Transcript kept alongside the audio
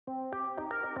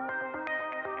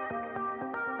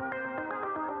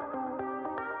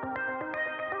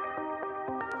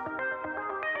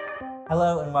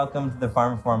Hello and welcome to the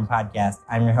pharmaphorum podcast.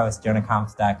 I'm your host, Jonah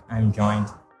Comstock. I'm joined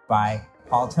by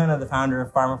Paul Tunnah, the founder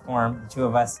of pharmaphorum. The two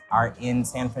of us are in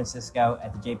San Francisco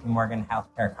at the JP Morgan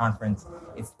Healthcare Conference.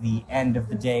 It's the end of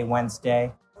the day,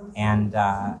 Wednesday, and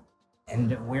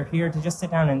we're here to just sit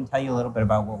down and tell you a little bit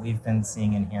about what we've been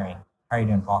seeing and hearing. How are you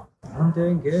doing, Paul? I'm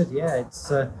doing good, yeah.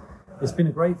 It's been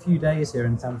a great few days here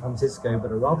in San Francisco, but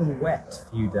a rather wet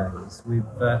few days. We've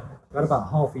got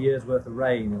about half a year's worth of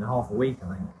rain in half a week,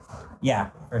 I think.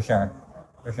 Yeah, for sure.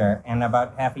 And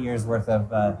about half a year's worth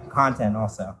of content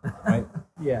also, right?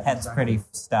 Yeah. Head's exactly. pretty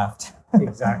stuffed.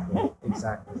 Exactly.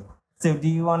 So do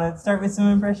you want to start with some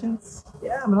impressions?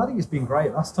 Yeah, I think it's been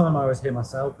great. Last time I was here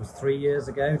myself was 3 years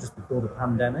ago, just before the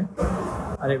pandemic.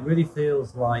 And it really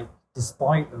feels like,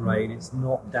 despite the rain, it's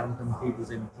not dampened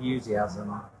people's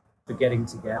enthusiasm for getting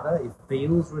together. It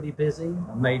feels really busy.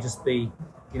 It may just be,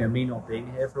 me not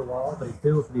being here for a while, but it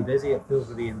feels really busy. It feels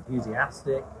really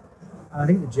enthusiastic. And I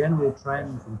think the general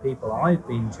trend from people I've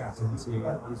been chatting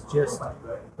to is just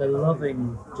they're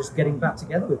loving just getting back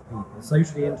together with people,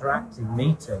 socially interacting,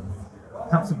 meeting.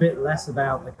 Perhaps a bit less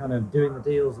about the kind of doing the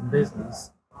deals and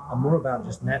business and more about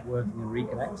just networking and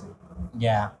reconnecting.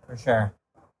 Yeah, for sure.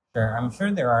 I'm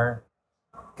sure there are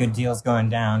good deals going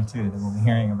down too that we'll be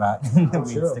hearing about in the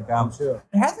weeks to come. I'm sure.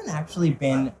 There hasn't actually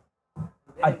been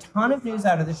a ton of news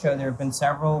out of the show. There have been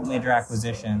several major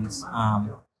acquisitions.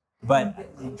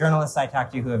 But journalists I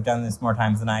talk to who have done this more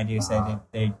times than I do say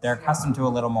that they're accustomed to a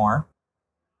little more.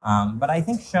 But I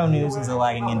think show news is a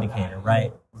lagging indicator,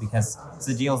 right? Because it's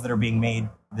the deals that are being made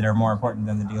that are more important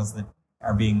than the deals that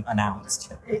are being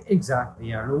announced. Exactly,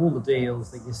 yeah. And all the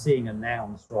deals that you're seeing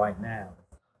announced right now,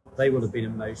 they will have been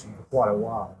in motion for quite a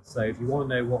while. So if you want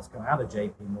to know what's coming out of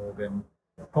JP Morgan,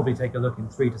 probably take a look in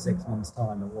 3 to 6 months'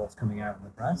 time at what's coming out in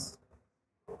the press.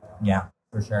 Yeah,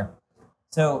 for sure.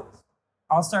 So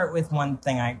I'll start with one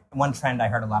trend I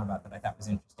heard a lot about that I thought was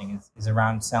interesting is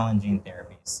around cell and gene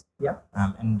therapies. Yeah.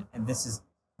 And this is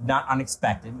not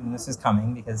unexpected, and this is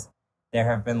coming because there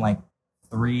have been like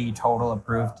 3 total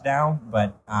approved now,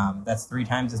 but that's 3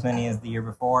 times as many as the year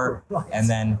before. Right.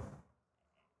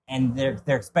 And they're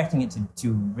expecting it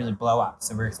to really blow up.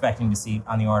 So we're expecting to see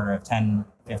on the order of 10,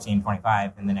 15,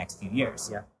 25 in the next few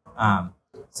years. Yeah.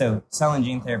 So cell and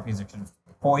gene therapies are sort of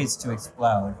poised to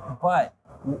explode, but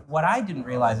what I didn't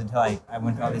realize until I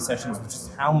went to all these sessions was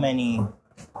just how many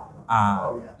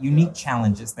unique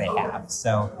challenges they have.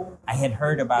 So I had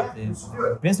heard about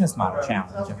the business model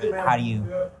challenge of it.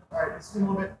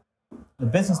 The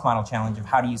business model challenge of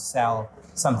how do you sell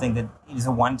something that is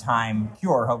a one-time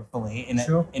cure, hopefully,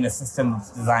 in a system that's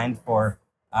designed for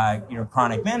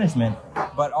chronic management,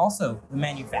 but also the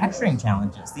manufacturing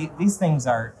challenges. These things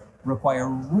require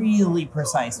really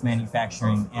precise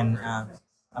manufacturing, and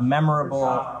a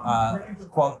memorable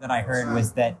quote that I heard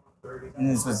was that, and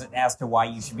this was as to why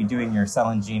you should be doing your cell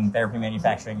and gene therapy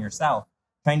manufacturing yourself.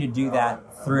 Trying to do that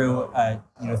through an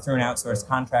outsourced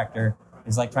contractor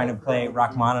is like trying to play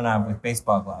Rachmaninoff with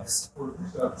baseball gloves.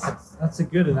 That's a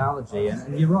good analogy,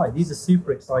 and you're right. These are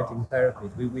super exciting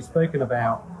therapies. We've spoken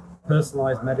about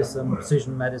personalized medicine,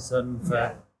 precision medicine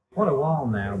for quite a while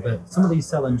now, but some of these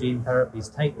cell and gene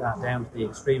therapies take that down to the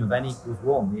extreme of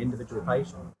N=1, the individual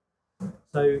patient.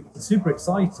 So it's super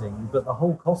exciting, but the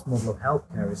whole cost model of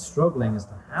healthcare is struggling as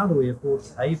to how do we afford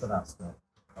to pay for that stuff.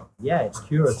 Yeah, it's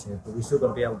curative, but we still got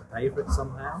to be able to pay for it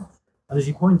somehow. And as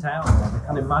you point out, the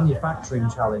kind of manufacturing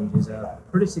challenges are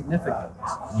pretty significant.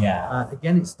 Yeah.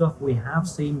 Again, it's stuff we have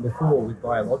seen before with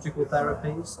biological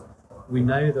therapies. We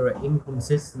know there are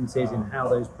inconsistencies in how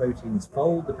those proteins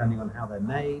fold, depending on how they're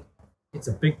made. It's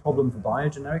a big problem for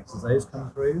biogenerics as those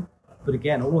come through. But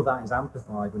again, all of that is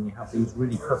amplified when you have these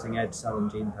really cutting-edge cell and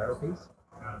gene therapies.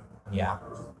 Yeah.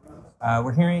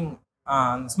 We're hearing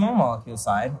on the small molecule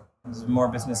side, this is more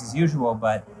business as usual,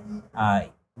 but a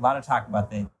lot of talk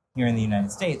about here in the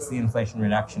United States, the Inflation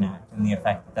Reduction Act and the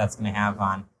effect that that's going to have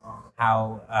on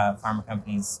how pharma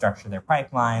companies structure their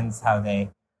pipelines, how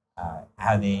they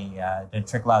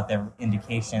trickle out their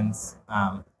indications.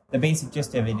 The basic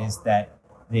gist of it is that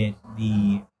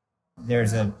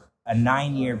there's a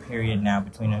 9-year period now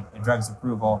between a drug's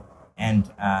approval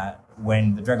and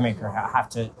when the drug maker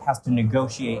has to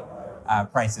negotiate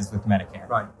prices with Medicare.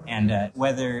 Right. And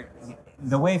whether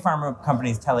the way pharma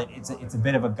companies tell it, it's a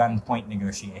bit of a gunpoint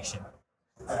negotiation.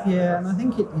 Yeah, and I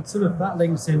think it sort of that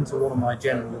links into one of my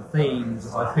general themes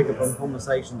as I pick up on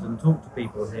conversations and talk to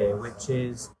people here, which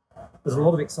is there's a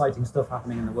lot of exciting stuff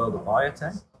happening in the world of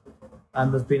biotech.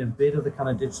 And there's been a bit of the kind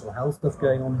of digital health stuff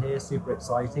going on here, super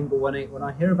exciting. But when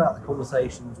I hear about the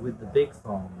conversations with the big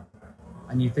pharma,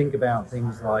 and you think about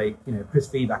things like, Chris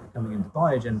Feedback coming into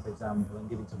Biogen, for example, and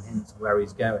giving some hints of where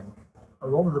he's going, a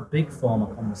lot of the big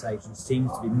pharma conversations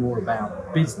seems to be more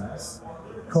about business,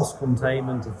 cost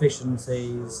containment,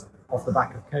 efficiencies, off the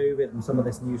back of COVID and some of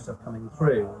this new stuff coming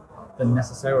through, than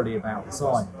necessarily about the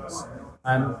science.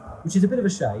 Which is a bit of a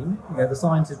shame. The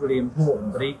science is really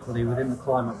important, but equally within the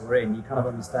climate we're in, you kind of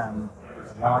understand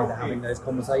why they're having those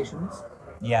conversations.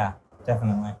 Yeah,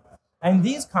 definitely. And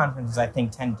these conferences, I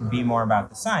think, tend to be more about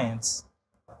the science,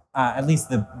 at least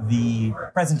the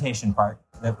presentation part,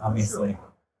 obviously. Sure.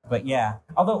 But yeah,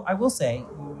 although I will say,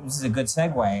 this is a good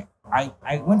segue,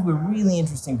 I went to a really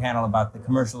interesting panel about the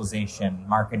commercialization,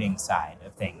 marketing side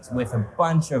of things with a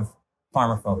bunch of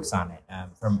pharma folks on it,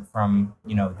 from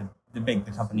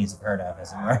the companies you've heard of,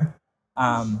 as it were.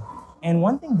 And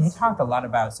one thing they talked a lot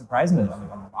about, surprisingly,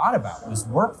 was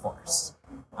workforce.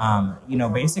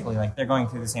 Basically, like, they're going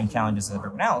through the same challenges as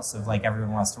everyone else, of like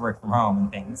everyone wants to work from home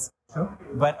and things. Sure.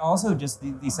 But also just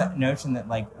the notion that,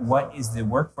 like, what is the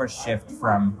workforce shift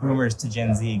from boomers to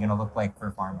Gen Z going to look like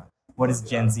for pharma? What does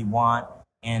Gen Z want?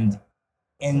 And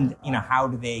how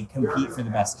do they compete for the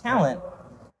best talent?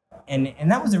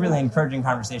 And that was a really encouraging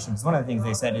conversation, because one of the things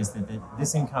they said is that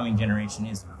this incoming generation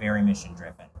is very mission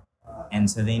driven. And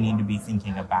so they need to be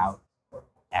thinking about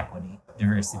equity,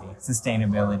 diversity,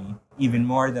 sustainability, even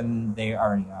more than they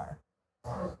already are.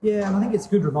 Yeah, and I think it's a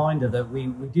good reminder that we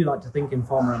do like to think in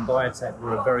pharma and biotech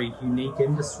we're a very unique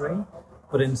industry,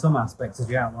 but in some aspects, as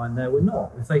you outlined there, we're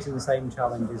not. We're facing the same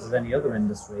challenges as any other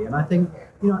industry. And I think,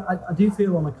 I do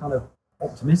feel on a kind of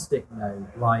optimistic note,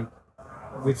 like,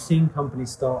 we've seen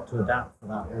companies start to adapt for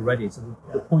that already. So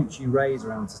the points you raise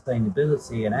around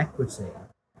sustainability and equity,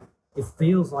 it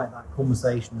feels like that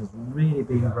conversation has really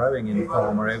been growing in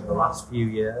pharma over the last few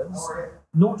years,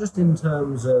 not just in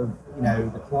terms of,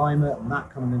 the climate and that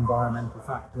kind of environmental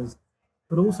factors,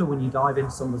 but also when you dive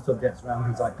into some of the subjects around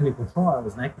things like clinical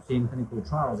trials and equity in clinical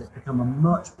trials, it's become a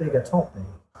much bigger topic,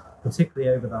 particularly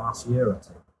over the last year or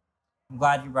two. I'm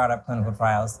glad you brought up clinical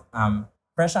trials.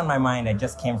 Fresh on my mind, I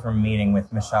just came from a meeting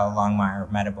with Michelle Longmire of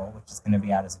Medable, which is going to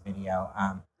be out as a video.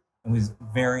 It was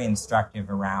very instructive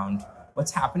around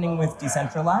what's happening with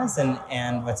decentralized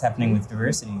and what's happening with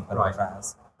diversity in clinical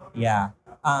trials. Yeah.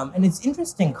 And it's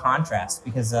interesting contrast,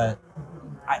 because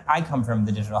I come from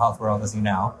the digital health world, as you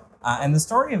know, and the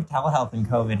story of telehealth and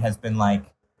COVID has been like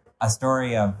a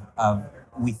story of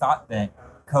we thought that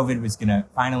COVID was going to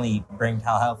finally bring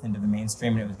telehealth into the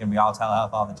mainstream and it was going to be all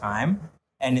telehealth all the time.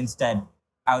 And instead,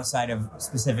 outside of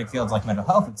specific fields like mental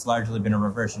health, it's largely been a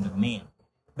reversion to the mean.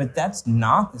 But that's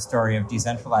not the story of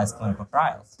decentralized clinical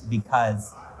trials,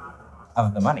 because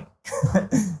of the money.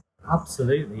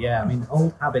 Absolutely, yeah. I mean,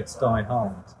 old habits die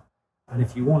hard. And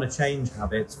if you want to change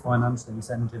habits, financial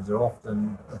incentives are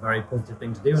often a very positive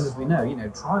thing to do. And as we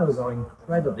know, trials are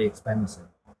incredibly expensive,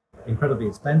 incredibly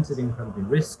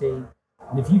risky.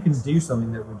 And if you can do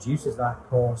something that reduces that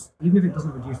cost, even if it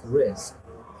doesn't reduce the risk,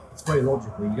 it's very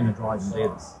logical. You're going to drive and do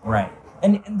this. Right.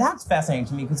 And that's fascinating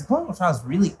to me, because the clinical trials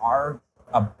really are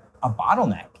a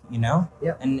bottleneck,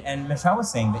 Yeah. And Michelle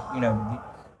was saying that,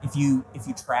 if you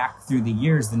track through the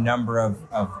years the number of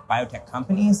biotech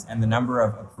companies and the number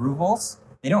of approvals,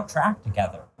 they don't track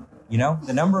together.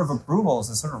 The number of approvals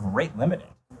is sort of rate limited.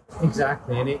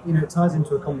 Exactly. And it ties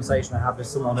into a conversation I had with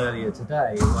someone earlier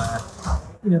today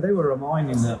where, they were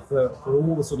reminding that for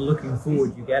all the sort of looking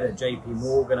forward you get at JP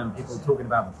Morgan and people talking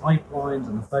about the pipelines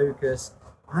and the focus,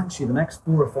 actually the next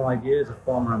 4 or 5 years of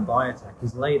pharma and biotech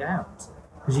is laid out,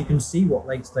 because you can see what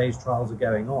late stage trials are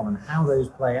going on and how those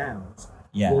play out.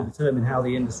 Yeah. Will determine how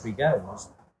the industry goes.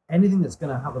 Anything that's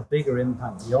going to have a bigger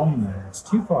impact beyond that, it's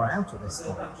too far out at this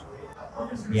stage.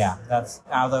 Yeah, that's,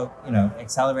 although,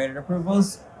 accelerated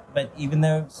approvals, but even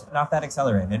though it's not that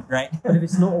accelerated, right? But if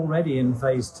it's not already in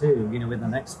phase 2, within the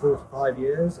next 4 to 5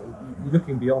 years, you're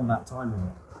looking beyond that time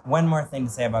limit. One more thing to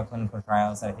say about clinical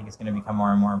trials that I think is going to become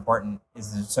more and more important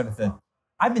is sort of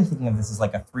I've been thinking of this as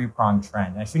like a 3-pronged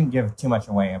trend. I shouldn't give too much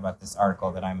away about this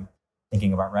article that I'm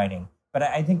thinking about writing. But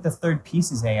I think the third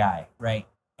piece is AI, right?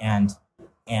 And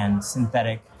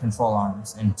synthetic control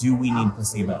arms. And do we need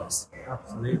placebos?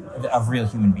 Absolutely. Of real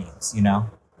human beings,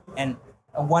 And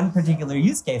one particular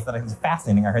use case that I think is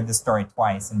fascinating, I heard this story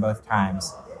twice, and both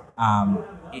times,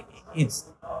 it's,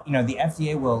 the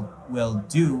FDA will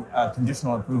do a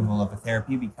conditional approval of a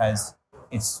therapy because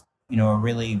it's, a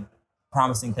really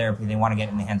promising therapy. They want to get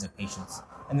it in the hands of patients.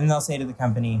 And then they'll say to the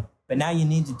company, but now you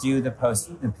need to do the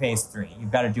phase 3.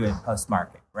 You've got to do it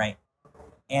post-market, right?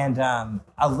 And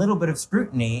a little bit of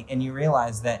scrutiny, and you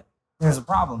realize that there's a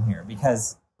problem here,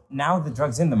 because now the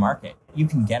drug's in the market. You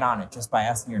can get on it just by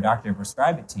asking your doctor to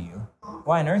prescribe it to you.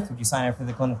 Why on earth would you sign up for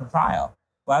the clinical trial?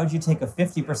 why would you take a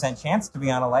 50% chance to be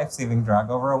on a life-saving drug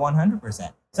over a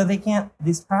 100%? So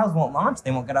these trials won't launch,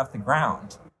 they won't get off the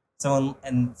ground. So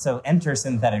enter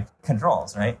synthetic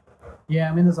controls, right?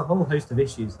 Yeah, I mean, there's a whole host of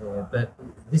issues here, but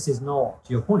this is not,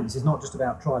 to your point, this is not just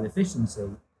about trial efficiency.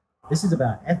 This is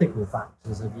about ethical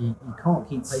factors of you can't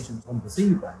keep patients on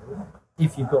placebo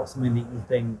if you've got something that you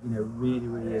think, really,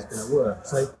 really is going to work.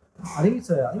 So I think it's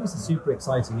a super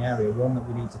exciting area, one that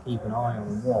we need to keep an eye on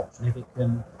and watch. And if it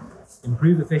can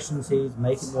improve efficiencies,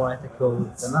 make it more ethical,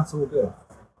 then that's all good.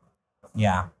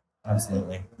 Yeah,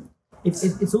 absolutely.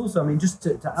 It's also, I mean, just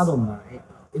to add on that,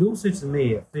 it also, to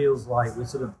me, it feels like we're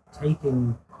sort of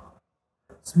taking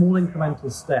small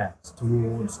incremental steps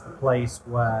towards a place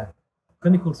where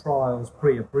clinical trials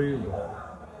pre-approval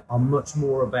are much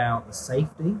more about the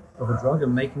safety of a drug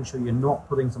and making sure you're not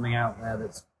putting something out there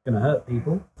that's going to hurt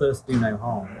people, first do no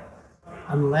harm,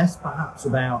 and less perhaps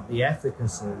about the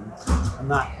efficacy.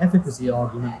 And that efficacy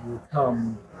argument will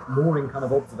come more in kind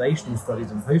of observational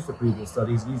studies and post-approval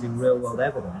studies using real-world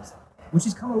evidence, which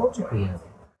is kind of logical, really.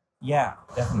 Yeah,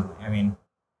 definitely. I mean,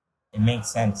 it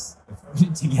makes sense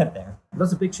to get there.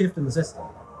 That's a big shift in the system.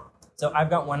 So I've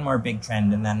got one more big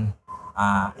trend, and then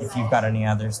if you've got any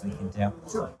others, we can do.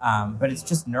 Sure. But it's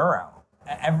just neuro.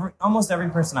 Almost every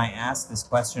person I asked this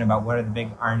question about what are the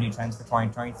big R&D trends for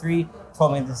 2023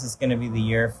 told me this is going to be the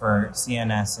year for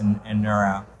CNS and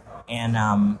neuro.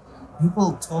 And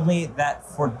people told me that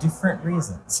for different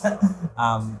reasons.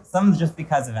 Some just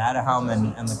because of Aduhelm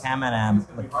and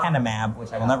lecanemab,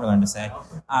 which I will never learn to say,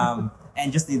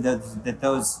 and just that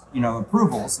those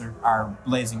approvals are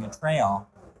blazing a trail.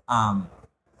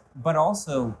 But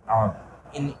also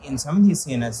in some of these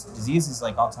CNS diseases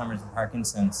like Alzheimer's and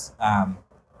Parkinson's,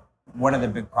 one of the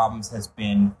big problems has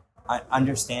been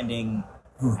understanding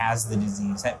who has the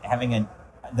disease, having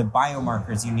the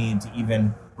biomarkers you need to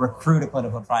even recruit a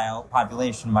clinical trial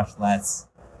population, much less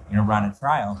run a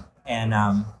trial, and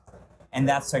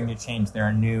that's starting to change. There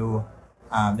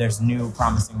are there's new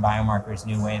promising biomarkers,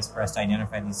 new ways for us to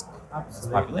identify these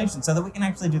populations, so that we can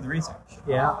actually do the research.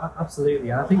 Yeah,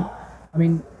 absolutely. I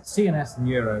mean, CNS and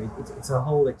neuro, it's a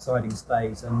whole exciting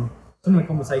space, and some of the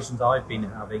conversations I've been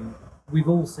having, we've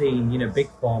all seen, big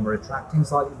pharma retracting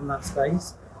slightly from that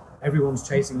space. Everyone's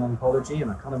chasing oncology,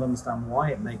 and I kind of understand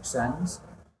why. It makes sense.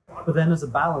 But then as a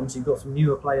balance, you've got some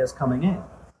newer players coming in.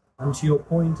 And to your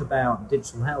point about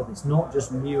digital health, it's not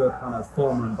just newer kind of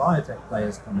pharma and biotech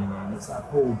players coming in, it's that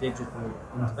whole digital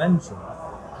intervention.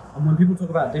 And when people talk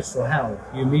about digital health,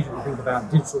 you immediately think about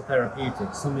digital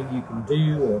therapeutics, something you can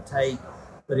do or take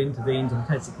that intervenes and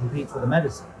potentially competes with a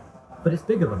medicine. But it's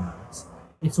bigger than that.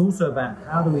 It's also about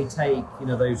how do we take,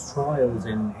 those trials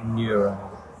in neuro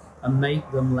and make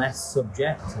them less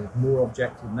subjective, more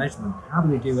objective measurement. How do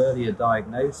we do earlier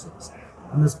diagnosis?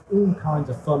 And there's all kinds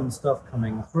of fun stuff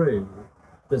coming through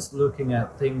that's looking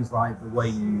at things like the way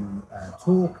you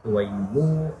talk, the way you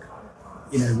walk.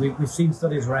 We've seen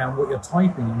studies around what you're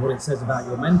typing and what it says about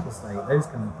your mental state, those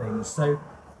kind of things. So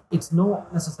it's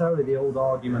not necessarily the old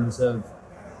arguments of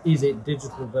is it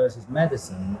digital versus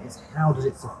medicine, it's how does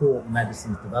it support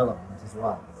medicine's development as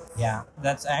well. Yeah,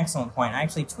 that's an excellent point. I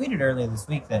actually tweeted earlier this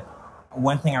week that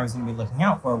one thing I was going to be looking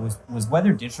out for was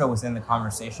whether digital was in the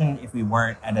conversation if we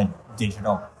weren't at a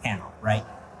digital panel, right?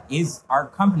 Are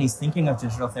companies thinking of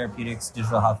digital therapeutics,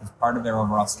 digital health as part of their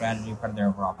overall strategy, part of their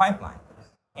overall pipeline?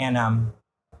 And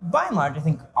by and large, I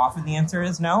think often the answer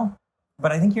is no.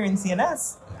 But I think here in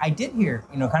CNS, I did hear,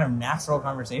 kind of natural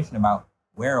conversation about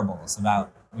wearables,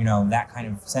 about, that kind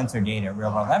of sensor data,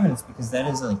 real world evidence, because that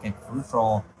is like a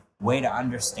crucial way to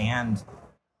understand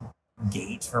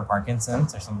gait for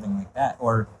Parkinson's or something like that,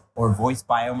 or voice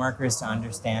biomarkers to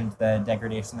understand the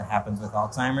degradation that happens with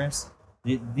Alzheimer's.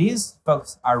 These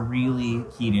folks are really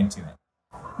keyed into it.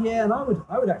 Yeah, and I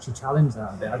would actually challenge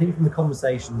that a bit. I think from the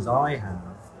conversations I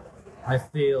have, I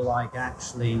feel like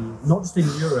actually, not just in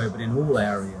neuro, but in all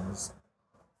areas,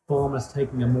 pharma's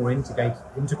taking a more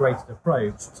integrated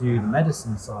approach to the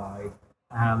medicine side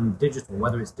and digital,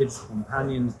 whether it's digital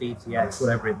companions, DTX,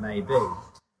 whatever it may be.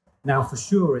 Now, for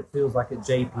sure, it feels like at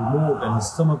JP Morgan,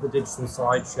 some of the digital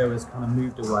sideshow has kind of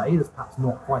moved away. There's perhaps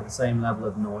not quite the same level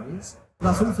of noise.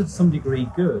 But that's also to some degree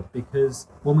good, because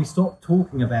when we stop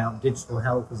talking about digital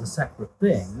health as a separate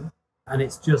thing, and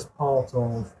it's just part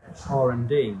of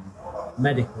R&D,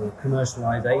 medical,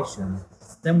 commercialization,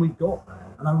 then we've got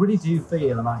that. And I really do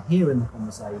feel, and I hear in the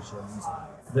conversations,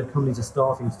 that companies are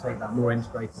starting to take that more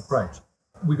integrated approach.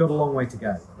 We've got a long way to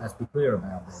go, let's be clear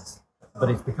about this, but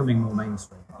it's becoming more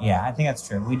mainstream. Yeah, I think that's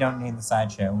true. We don't need the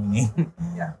sideshow, we need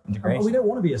integration. We don't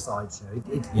want to be a sideshow.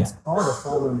 It's part of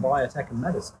pharma and biotech and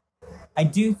medicine. I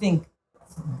do think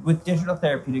with digital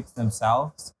therapeutics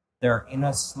themselves, they're in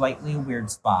a slightly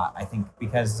weird spot, I think,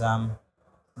 because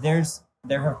there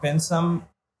have been some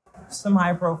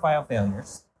high profile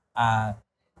failures,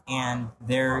 and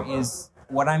there is,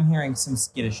 what I'm hearing, some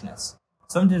skittishness.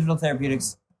 Some digital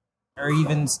therapeutics are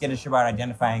even skittish about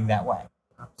identifying that way.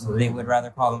 Absolutely. They would rather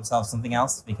call themselves something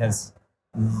else because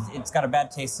it's got a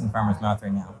bad taste in farmers' mouth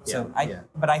right now.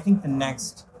 But I think the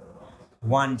next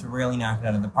one to really knock it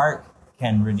out of the park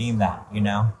can redeem that, you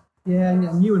know? Yeah,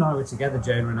 and you and I were together,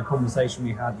 Jonah, in a conversation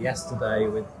we had yesterday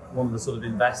with one of the sort of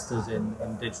investors in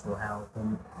digital health,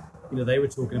 and they were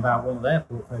talking about one of their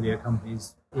portfolio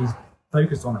companies is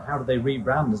focused on how do they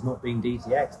rebrand as not being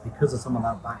DTX because of some of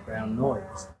that background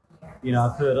noise.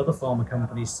 I've heard other pharma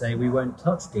companies say we won't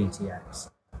touch DTX.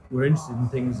 We're interested in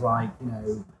things like,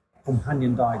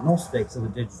 companion diagnostics that are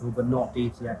digital, but not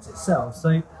DTX itself.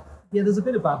 So, yeah, there's a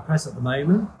bit of bad press at the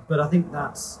moment, but I think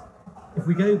that's, if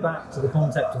we go back to the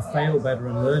concept of fail better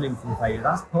and learning from failure,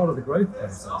 that's part of the growth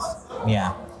process.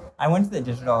 Yeah. I went to the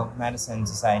Digital Medicine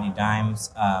Society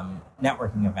Dimes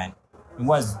networking event. It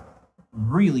was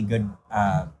really good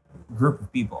group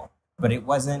of people, but it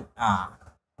wasn't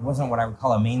what I would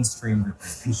call a mainstream group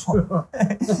of people.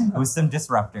 It was some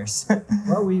disruptors.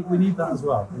 Well, we need that as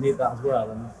well.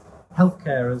 And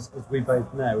healthcare, as we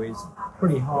both know, is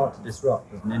pretty hard to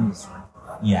disrupt as an industry.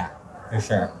 Yeah, for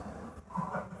sure.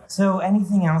 So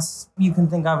anything else you can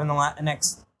think of in the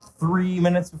next 3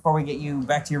 minutes before we get you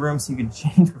back to your room so you can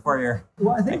change before your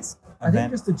I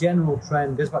think just the general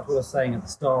trend goes back to what I was saying at the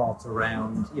start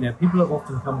around, people have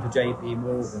often come to JP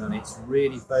Morgan and it's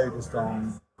really focused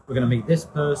on, we're going to meet this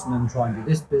person and try and do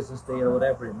this business deal or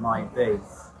whatever it might be.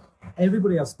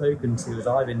 Everybody I've spoken to as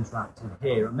I've interacted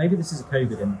here, and maybe this is a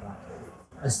COVID impact,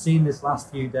 has seen this last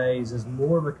few days as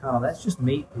more of a kind of, let's just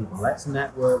meet people, let's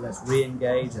network, let's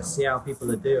re-engage, let's see how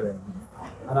people are doing.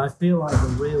 And I feel like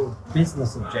the real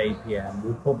business of JPM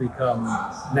will probably come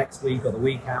next week or the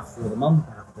week after or the month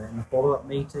after in the follow-up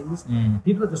meetings.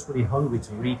 People are just really hungry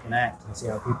to reconnect and see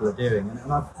how people are doing.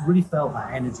 And I've really felt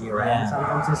that energy around San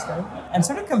Francisco. And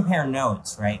sort of compare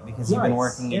notes, right? Because you've been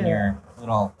working in your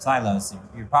little silos,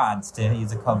 your pods, to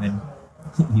use a COVID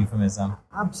euphemism.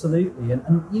 Absolutely.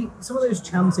 And some of those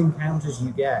chance encounters you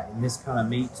get in this kind of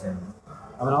meeting.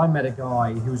 I mean, I met a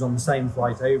guy who was on the same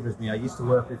flight over as me. I used to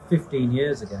work with 15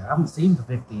 years ago. I haven't seen for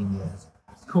 15 years.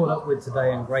 Caught up with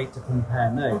today and great to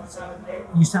compare notes.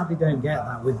 You sadly don't get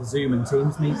that with the Zoom and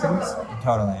Teams meetings.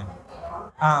 Totally.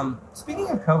 Speaking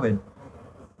of COVID,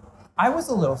 I was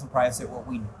a little surprised at what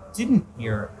we didn't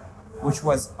hear, which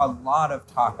was a lot of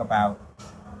talk about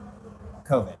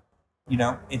COVID.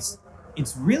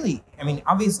 It's really,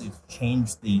 obviously it's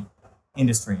changed the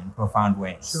industry in profound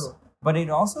ways. Sure. But it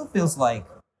also feels like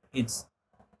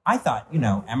I thought,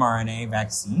 mRNA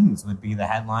vaccines would be the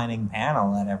headlining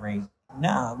panel at every,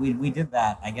 we did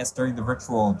that, I guess, during the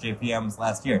virtual JPMs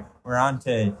last year. We're on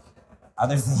to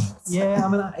other things.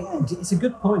 Yeah, it's a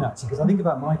good point, actually, because I think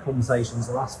about my conversations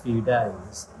the last few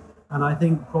days, and I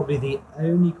think probably the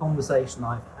only conversation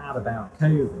I've had about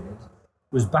COVID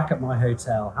was back at my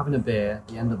hotel, having a beer at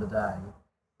the end of the day,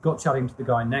 got chatting to the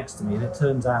guy next to me, and it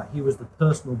turns out he was the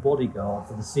personal bodyguard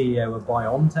for the CEO of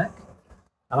BioNTech.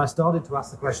 And I started to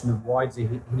ask the question of why does he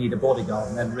need a bodyguard,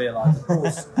 and then realised, of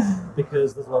course,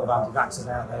 because there's a lot of anti-vaxxers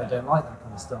out there that don't like that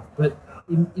kind of stuff. But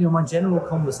in my general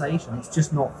conversation, it's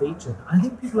just not featured. I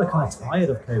think people are kind of tired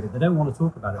of COVID. They don't want to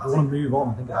talk about it. They want to move on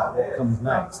and think about what comes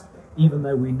next, even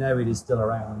though we know it is still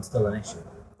around and still an issue.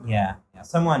 Yeah.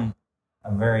 Someone,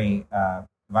 a very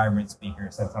vibrant speaker,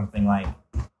 said something like,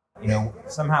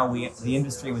 somehow the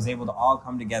industry was able to all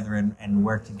come together and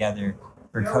work together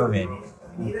for COVID.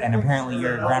 And apparently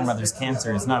your grandmother's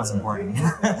cancer is not as important.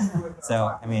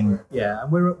 So, Yeah,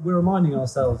 and we're reminding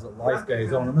ourselves that life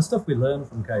goes on, and the stuff we learn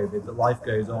from COVID, that life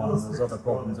goes on, and there's other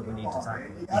problems that we need to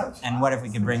tackle. Yeah. And what if we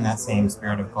could bring that same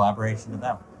spirit of collaboration to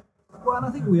them? Well, and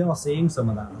I think we are seeing some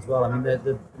of that as well.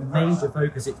 The major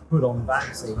focus it's put on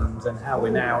vaccines and how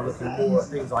we're now looking more at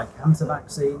things like cancer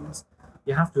vaccines.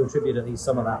 You have to attribute at least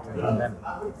some of that to the pandemic.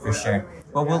 For sure.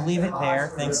 Well, we'll leave it there.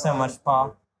 Thanks so much,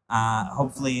 Paul.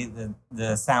 Hopefully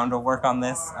the sound will work on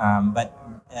this. But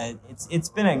it's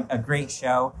been a great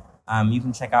show. You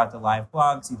can check out the live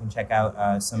blogs. You can check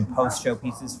out some post-show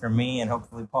pieces from me and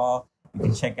hopefully Paul. You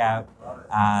can check out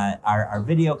our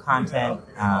video content.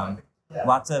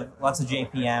 Lots of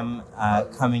JPM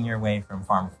coming your way from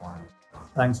pharmaphorum.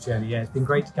 Thanks, Jonah. Yeah, it's been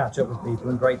great to catch up with people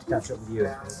and great to catch up with you.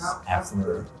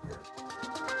 Absolutely.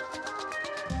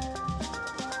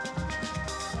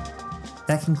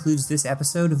 That concludes this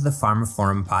episode of the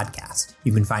pharmaphorum podcast.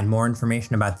 You can find more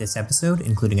information about this episode,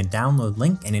 including a download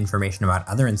link and information about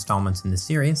other installments in the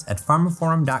series at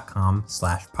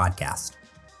pharmaphorum.com/podcast.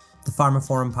 The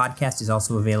pharmaphorum podcast is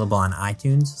also available on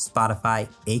iTunes, Spotify,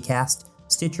 Acast,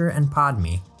 Stitcher, and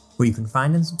Podme, where you can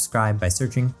find and subscribe by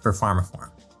searching for pharmaphorum.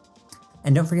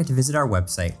 And don't forget to visit our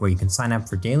website, where you can sign up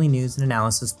for daily news and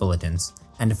analysis bulletins,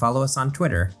 and to follow us on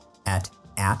Twitter at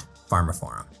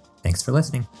pharmaphorum. Thanks for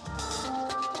listening.